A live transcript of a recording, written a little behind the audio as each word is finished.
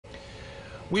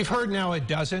We've heard now a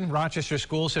dozen Rochester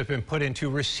schools have been put into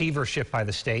receivership by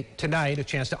the state. Tonight, a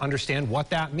chance to understand what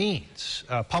that means.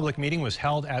 A public meeting was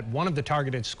held at one of the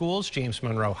targeted schools, James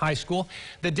Monroe High School.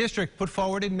 The district put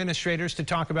forward administrators to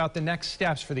talk about the next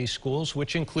steps for these schools,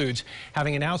 which includes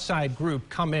having an outside group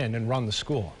come in and run the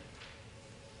school.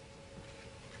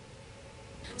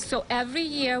 So every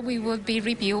year we will be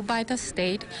reviewed by the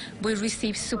state. We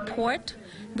receive support.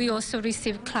 We also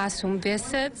receive classroom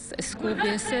visits, school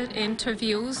visit,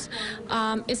 interviews.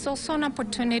 It's also an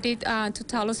opportunity to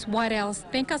tell us what else,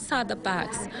 think outside the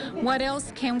box. What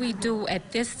else can we do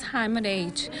at this time and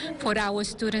age for our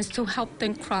students to help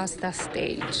them cross that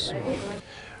stage?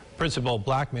 Principal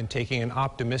Blackman taking an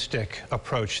optimistic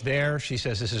approach there. She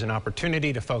says this is an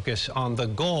opportunity to focus on the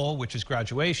goal, which is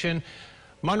graduation.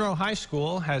 Monroe High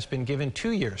School has been given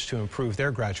 2 years to improve their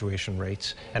graduation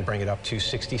rates and bring it up to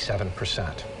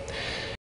 67%.